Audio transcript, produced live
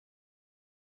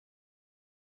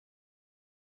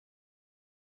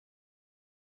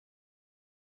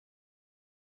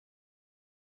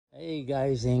Hey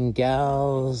guys and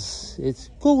gals, it's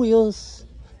Cool Wheels.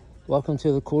 Welcome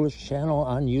to the coolest channel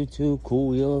on YouTube, Cool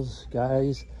Wheels.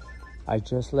 Guys, I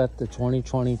just left the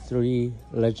 2023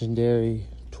 Legendary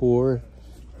Tour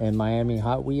in Miami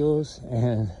Hot Wheels,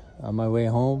 and on my way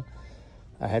home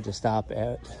I had to stop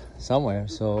at somewhere,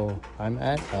 so I'm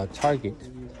at Target.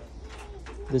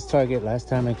 This Target, last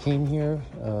time I came here,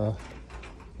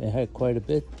 they had quite a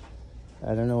bit.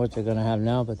 I don't know what they're gonna have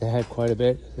now, but they had quite a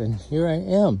bit, and here I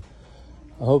am.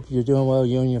 I hope you're doing well,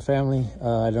 you and your family.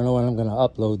 I don't know when I'm gonna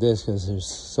upload this because there's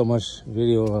so much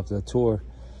video of the tour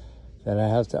that I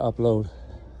have to upload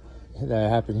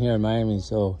that happened here in Miami,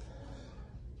 so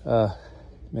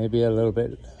maybe a little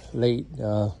bit late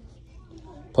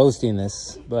posting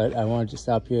this, but I wanted to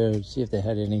stop here and see if they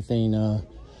had anything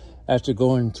after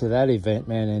going to that event,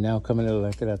 man, and now coming to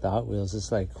look at the Hot Wheels.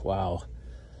 It's like, wow.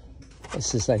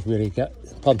 It's just like really got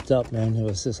pumped up, man. It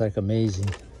was just like amazing.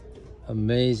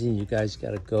 You guys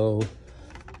gotta go.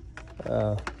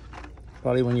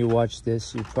 Probably when you watch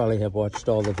this, you probably have watched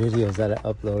all the videos that I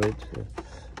uploaded.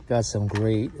 Got some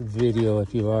great video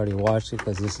if you've already watched it,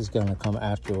 because this is gonna come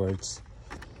afterwards.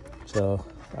 So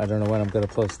I don't know when I'm gonna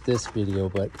post this video,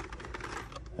 but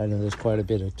I know there's quite a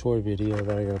bit of tour video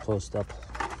that I gotta post up.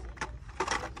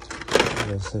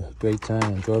 It was a great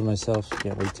time. Enjoyed myself.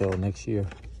 Can't wait till next year.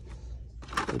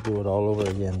 We'll do it all over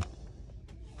again.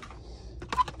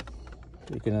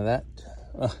 Speaking of that,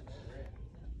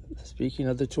 speaking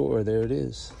of the tour, there it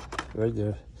is, right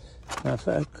there. Matter of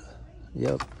fact,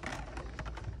 yep,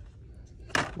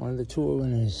 one of the tour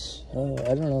winners.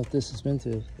 I don't know if this has been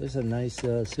to. It's a nice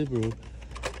Subaru.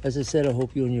 As I said, I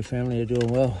hope you and your family are doing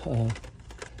well.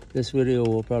 This video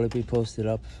will probably be posted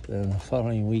up in the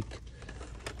following week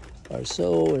or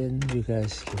so, and you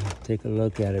guys can take a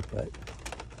look at it. But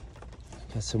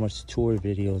got so much tour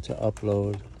video to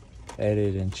upload,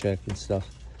 edit, and check and stuff.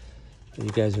 You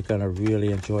guys are gonna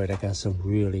really enjoy it. I got some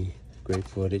really great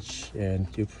footage, and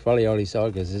you probably already saw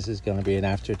it because this is gonna be an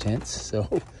after tense. So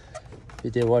if you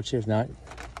did watch it, if not,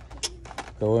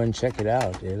 go and check it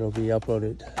out. It'll be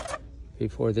uploaded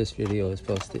before this video is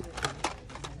posted.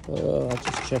 I'm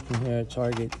just checking here at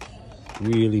Target.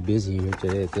 Really busy here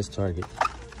today at this Target.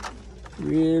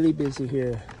 Really busy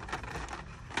here.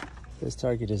 This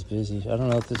Target is busy. I don't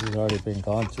know if this has already been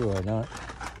gone through or not.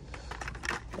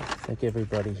 I think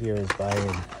everybody here is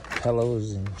buying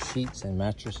pillows and sheets and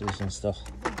mattresses and stuff.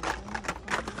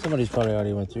 Somebody's probably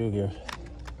already went through here.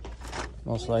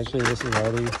 Most likely this is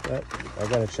already, I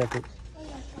gotta check it.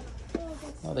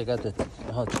 Oh, they got the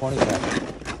 20 pack.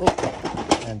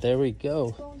 Oh, and there we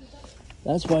go.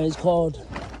 That's why it's called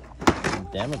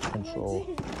damage control.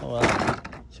 Oh wow,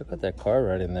 check out that car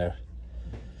right in there.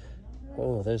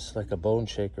 Oh, there's like a bone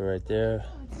shaker right there.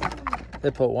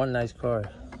 They put one nice car.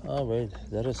 Oh wait, is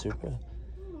that a Supra?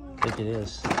 I think it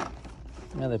is.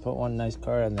 Yeah, they put one nice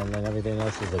car, and then everything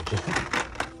else is a junk.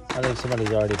 I think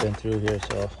somebody's already been through here,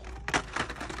 so.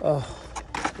 Oh,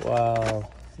 wow,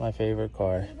 my favorite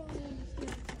car.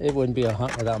 It wouldn't be a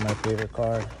hunt without my favorite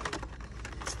car.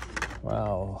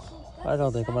 Wow, I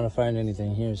don't think I'm gonna find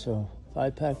anything here, so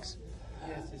 5 packs.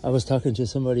 I was talking to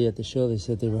somebody at the show. They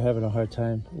said they were having a hard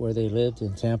time where they lived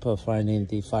in Tampa finding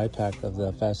the 5-pack of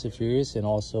the Fast and Furious and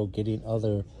also getting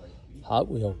other Hot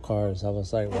Wheel cars. I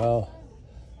was like, wow.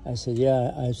 I said,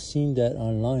 yeah, I've seen that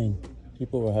online.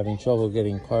 People were having trouble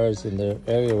getting cars in their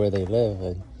area where they live,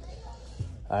 and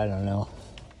I don't know.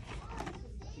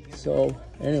 So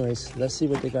anyways, let's see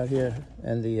what they got here.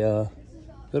 And the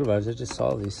good vibes, I just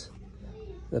saw these.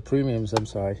 The premiums, I'm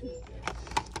sorry.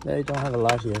 They don't have a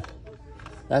lot here.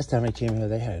 Last time I came here,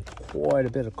 they had quite a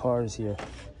bit of cars here.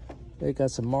 They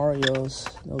got some Marios,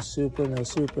 no Supra, no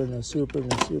Supra, no Supra,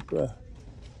 no Supra.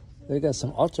 They got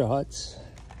some Ultra Hots.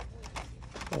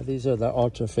 These are the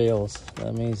Ultra Fails.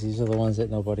 That means these are the ones that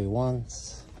nobody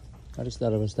wants. I just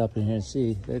thought I would stop in here and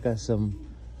see. They got some,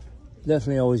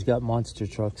 definitely always got monster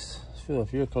trucks. So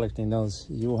if you're collecting those,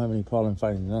 you won't have any problem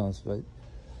finding those. But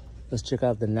let's check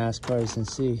out the NASCARs and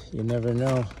see. You never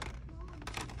know.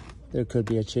 There could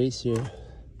be a chase here.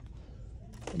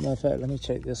 Matter of fact, let me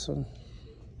check this one.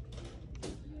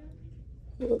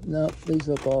 Oh, no, these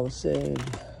look all the same.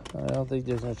 I don't think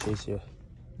there's no chase here.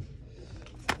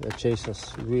 The chase will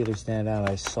really stand out.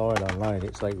 I saw it online.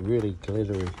 It's like really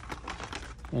glittery.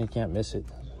 And you can't miss it.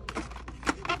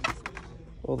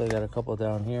 Oh, they got a couple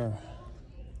down here.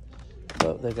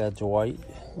 Oh, they got Dwight.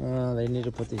 They need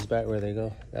to put these back where they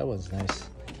go. That one's nice.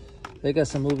 They got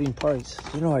some moving parts.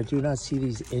 You know, I do not see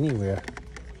these anywhere.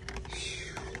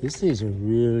 These things are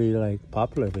really like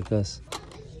popular because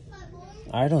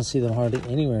I don't see them hardly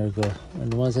anywhere go.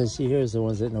 And the ones I see here is the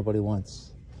ones that nobody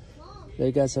wants.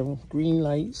 They got some green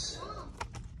lights.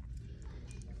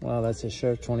 Wow, that's a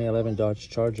Sheriff 2011 Dodge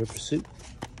Charger Pursuit.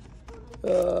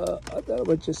 I thought I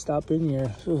would just stop in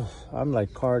here. I'm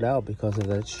like carred out because of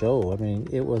that show. I mean,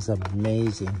 it was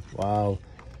amazing. Wow.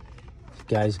 You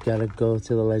guys gotta go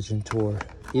to the Legend Tour.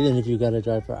 Even if you gotta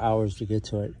drive for hours to get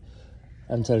to it.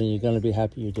 I'm telling you, you're gonna be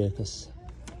happy you did, because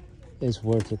it's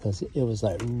worth it, because it was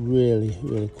like really,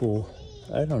 really cool.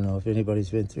 I don't know if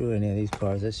anybody's been through any of these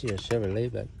cars. I see a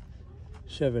Chevrolet back.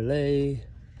 Chevrolet.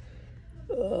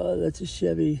 That's a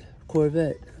Chevy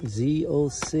Corvette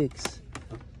Z06.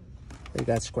 They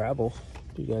got Scrabble.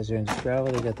 You guys are into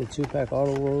Scrabble. They got the 2-pack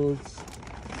Auto Roads.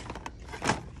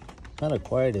 Kind of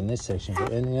quiet in this section,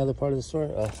 but in the other part of the store,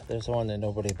 there's one that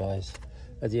nobody buys.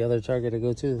 At the other Target I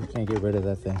go to, they can't get rid of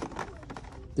that thing.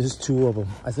 There's 2 of them.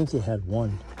 I think they had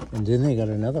 1, and then they got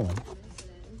another one.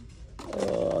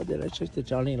 Oh, did I check the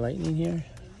Johnny Lightning here?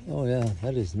 Oh yeah,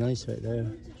 that is nice right there.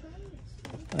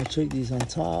 I checked these on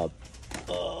top.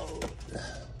 Oh,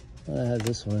 I had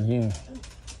this one here.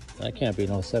 That can't be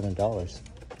no $7.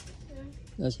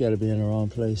 That's got to be in the wrong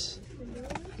place.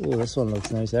 Oh, this one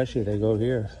looks nice. Actually, they go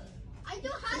here.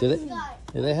 Do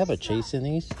they have a chase in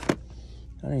these? I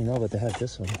don't even know, but they have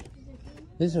this one.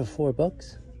 These are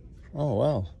 $4. Oh,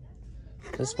 wow.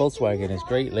 This Volkswagen is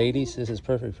great, ladies. This is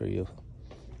perfect for you.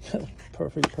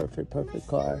 Perfect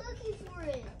car.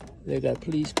 They got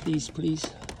please.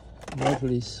 No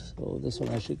police. Oh, this one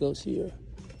I should go see her.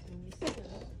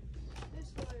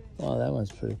 Oh, that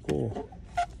one's pretty cool.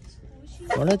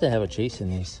 I wonder if they have a chase in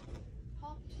these.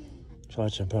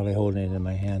 Watch, I'm probably holding it in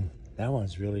my hand. That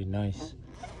one's really nice.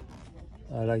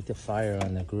 I like the fire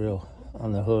on the grill,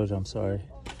 on the hood, I'm sorry.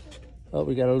 Oh,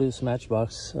 we got a loose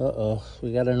matchbox. Uh-oh,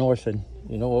 we got an orphan.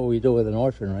 You know what we do with an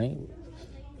orphan, right?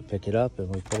 We pick it up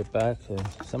and we put it back. And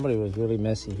somebody was really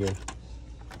messy here.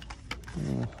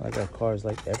 I got cars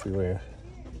like everywhere.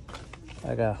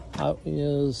 I got Hot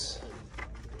Wheels.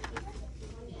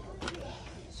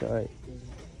 Sorry.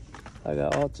 I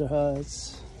got Ultra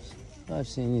Hots. I've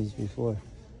seen these before.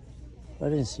 I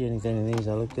didn't see anything in these.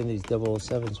 I looked in these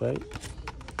 007s, right?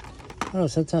 I don't know,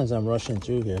 sometimes I'm rushing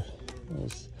through here.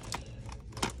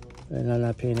 And I'm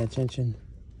not paying attention.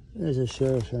 There's a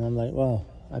Sheriff, and I'm like, wow,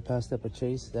 I passed up a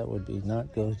chase. That would be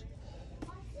not good.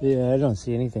 Yeah, I don't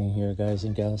see anything here, guys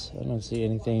and gals. I don't see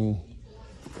anything.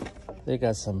 They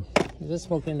got some. Is this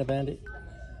Smoking the Bandit?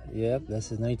 Yep, that's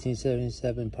a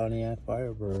 1977 Pontiac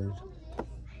Firebird.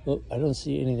 Oh, I don't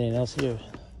see anything else here.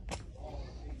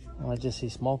 I just see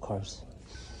small cars.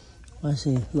 I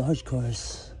see large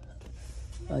cars.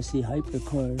 I see hyper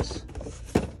cars.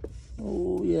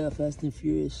 Oh yeah, Fast and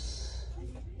Furious.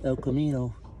 El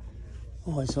Camino.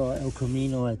 Oh, I saw El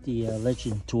Camino at the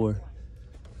Legend Tour.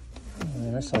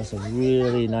 And I saw some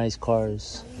really nice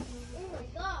cars.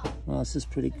 Oh, this is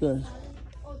pretty good.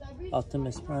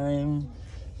 Optimus Prime.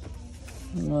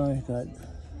 Oh my God.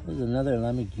 There's another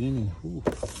Lamborghini. Ooh,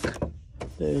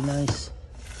 very nice.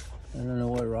 I don't know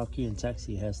what Rocky and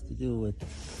Taxi has to do with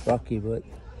Rocky, but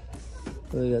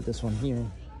we got this one here.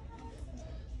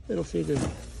 Little figure.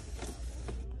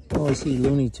 Oh, I see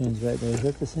Looney Tunes right there. Is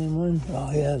that the same one?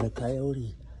 Oh yeah, the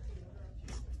coyote.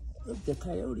 Look, the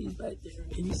coyote's back there.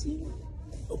 Can you see him?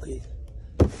 Okay.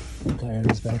 The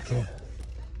coyote's back there.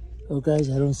 Oh guys,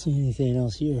 I don't see anything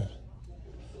else here.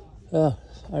 Oh,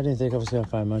 I didn't think I was gonna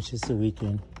find much. It's the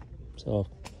weekend, so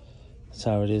that's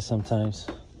how it is sometimes.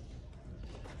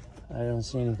 I don't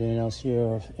see anything else here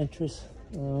of interest.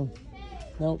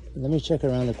 Nope. Let me check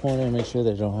around the corner and make sure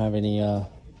they don't have any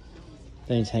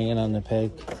things hanging on the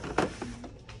peg.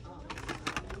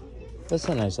 That's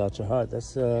a nice Ultra Hot.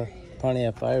 That's a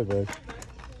Pontiac Firebird.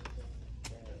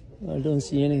 I don't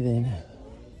see anything.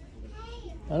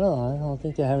 I don't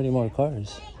think they have any more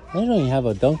cars. They don't even have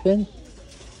a dunk bin.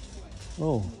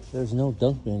 Oh, there's no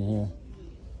dunk bin here.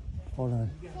 Hold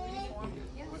on.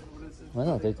 I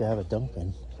don't think they have a dunk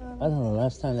bin. I don't know,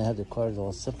 last time they had the cars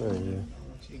all separated here.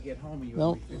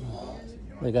 Nope.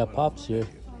 They got Pops here.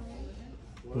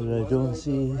 But I don't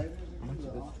see...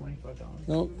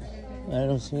 Nope. I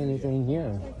don't see anything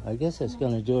here. I guess that's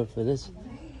going to do it for this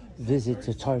visit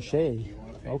to Tarche.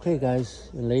 Okay, guys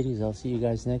and ladies, I'll see you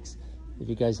guys next. If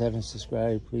you guys haven't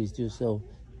subscribed, please do so.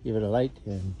 Give it a like,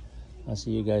 and I'll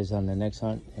see you guys on the next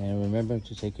hunt. And remember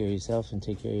to take care of yourself and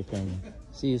take care of your family.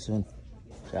 See you soon.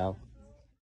 Ciao.